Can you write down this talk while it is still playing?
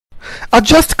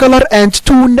Adjust color and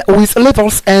tone with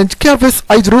levels and curves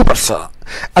eyedroppers.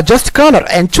 Adjust color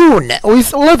and tone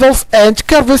with levels and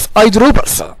curves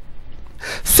eyedroppers.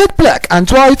 Set black and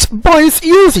white points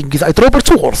using the eyedropper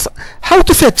tools. How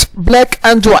to set black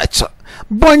and white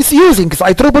points using the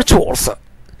eyedropper tools.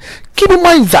 Keep in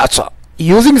mind that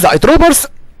using the eyedroppers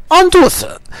undoes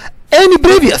any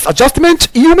previous adjustment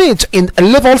you made in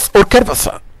levels or curves.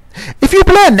 If you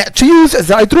plan to use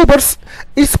the eyedroppers,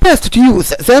 it's best to use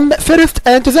them first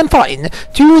and then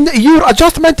fine-tune your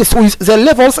adjustments with the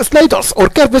levels, sliders or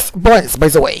curves points, by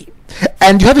the way.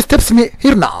 And you have steps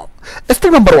here now.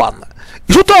 Step number 1.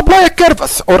 You should apply a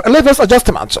curves or levels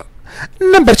adjustment.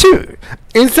 Number 2.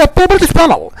 In the properties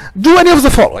panel, do any of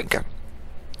the following.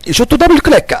 You should double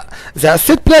click the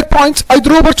set black point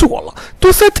eyedropper tool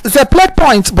to set the black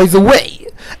point, by the way,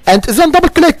 and then double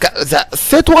click the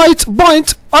set white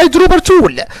point eyedropper tool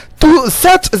to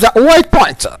set the white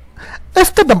point.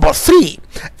 Step number 3.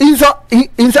 In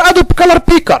the Adobe Color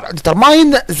Picker,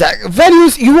 determine the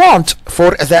values you want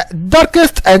for the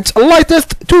darkest and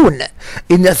lightest tone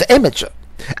in the image.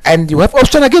 And you have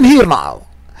option again here now.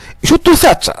 You should to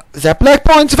set the black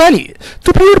point value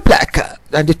to pure black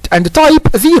and type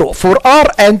 0 for R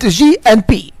and G and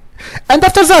P. And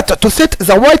after that, to set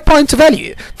the white point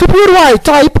value to pure white,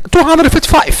 type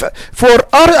 255 for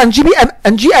R and G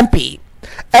and P.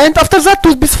 And after that,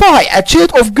 to specify a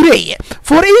shade of gray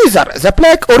for either the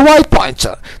black or white point,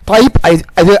 type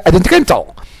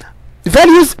identical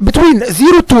values between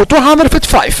 0 to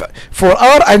 255 for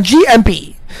R and G and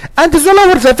P. And the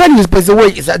lower the values, by the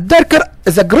way, the darker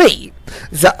the gray,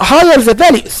 the higher the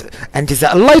values, and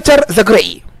the lighter the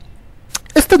gray.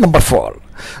 Step number 4.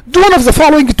 Do one of the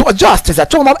following to adjust the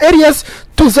tonal areas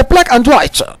to the black and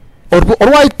white or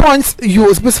white points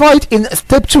you specified in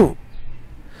step 2.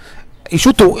 You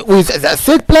should with the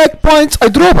set black point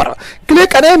eyedropper,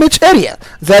 click an image area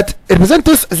that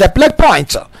represents the black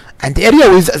point and the area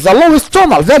with the lowest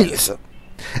tonal values.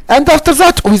 And after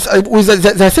that, with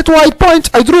the set white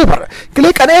point eyedropper,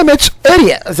 click an image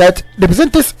area that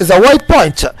represents the white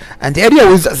point and the area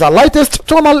with the lightest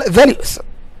tonal values.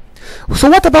 So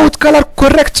what about color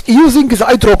correct using the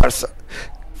eyedroppers?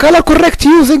 Color correct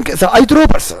using the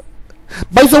eyedroppers.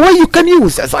 By the way, you can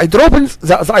use the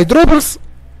eyedroppers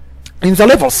in the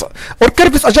levels or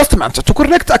curves adjustment to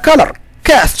correct a color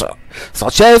cast,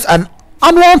 such as an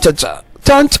unwanted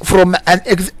tint from an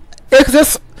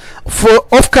excess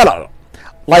of color,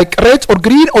 like red or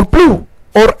green or blue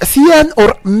or cyan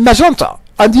or magenta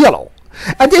and yellow.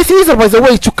 And it's easier, by the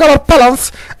way, to color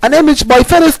balance an image by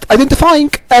first identifying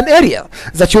an area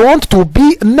that you want to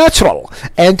be natural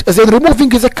and then removing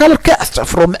the color cast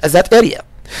from that area,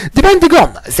 depending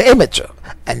on the image.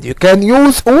 And you can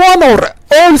use one or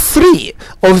all three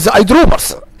of the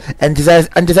eyedroppers. And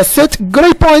the set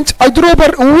gray point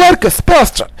eyedropper works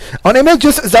best on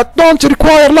images that don't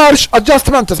require large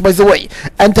adjustments, by the way,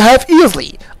 and have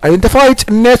easily identified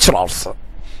naturals.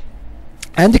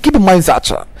 And keep in mind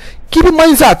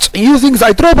that using the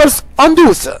eyedroppers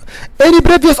undoes any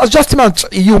previous adjustment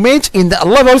you made in the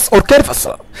levels or curves.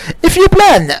 If you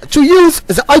plan to use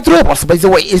the eyedroppers, by the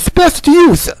way, it's best to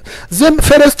use them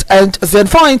first and then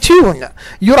fine-tune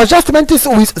your adjustments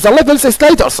with the levels,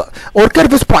 sliders or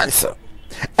curves points.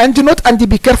 And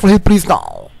be careful here, please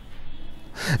now.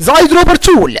 The eyedropper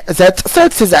tool that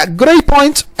sets the gray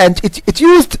point and it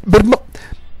used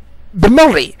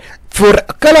primarily for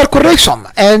color correction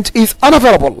and is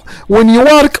unavailable when you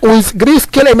work with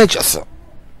grayscale images.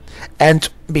 And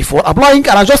before applying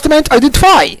an adjustment,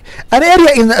 identify an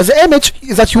area in the image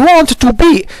that you want to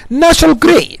be natural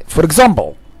gray, for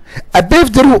example, a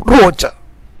paved road.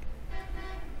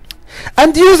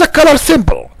 And use a color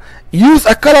symbol. Use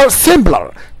a color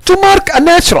symbol to mark a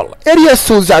natural area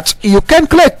so that you can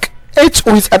click it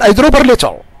with an eyedropper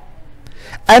later.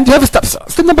 And you have steps.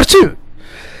 Step number 2.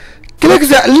 Click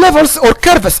the levels or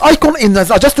curves icon in the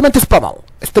adjustments panel.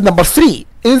 Step number 3.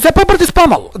 In the properties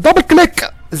panel, double click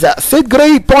the set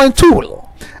gray point tool.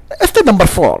 Step number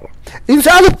 4. In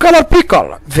the Adobe Color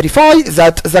Picker, verify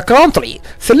that the currently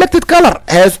selected color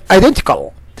has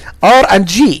identical R and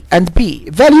G and P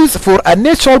values for a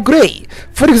natural gray.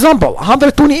 For example,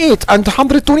 128 and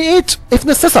 128 if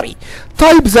necessary.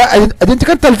 Type the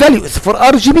identical values for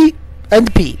RGB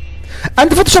and P.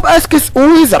 And Photoshop asks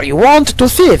whether you want to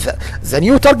save the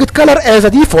new target color as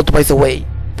a default, by the way.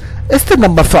 Step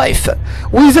number 5.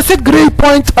 With the set gray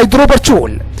point eyedropper tool,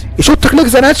 you should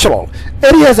click the natural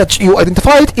area that you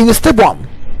identified in step 1.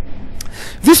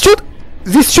 This should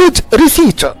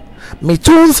reset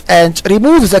midtones and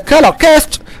remove the color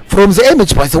cast from the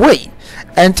image, by the way.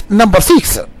 And number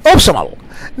 6, optional,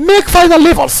 make final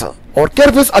levels or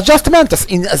curves adjustments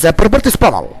in the properties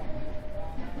panel.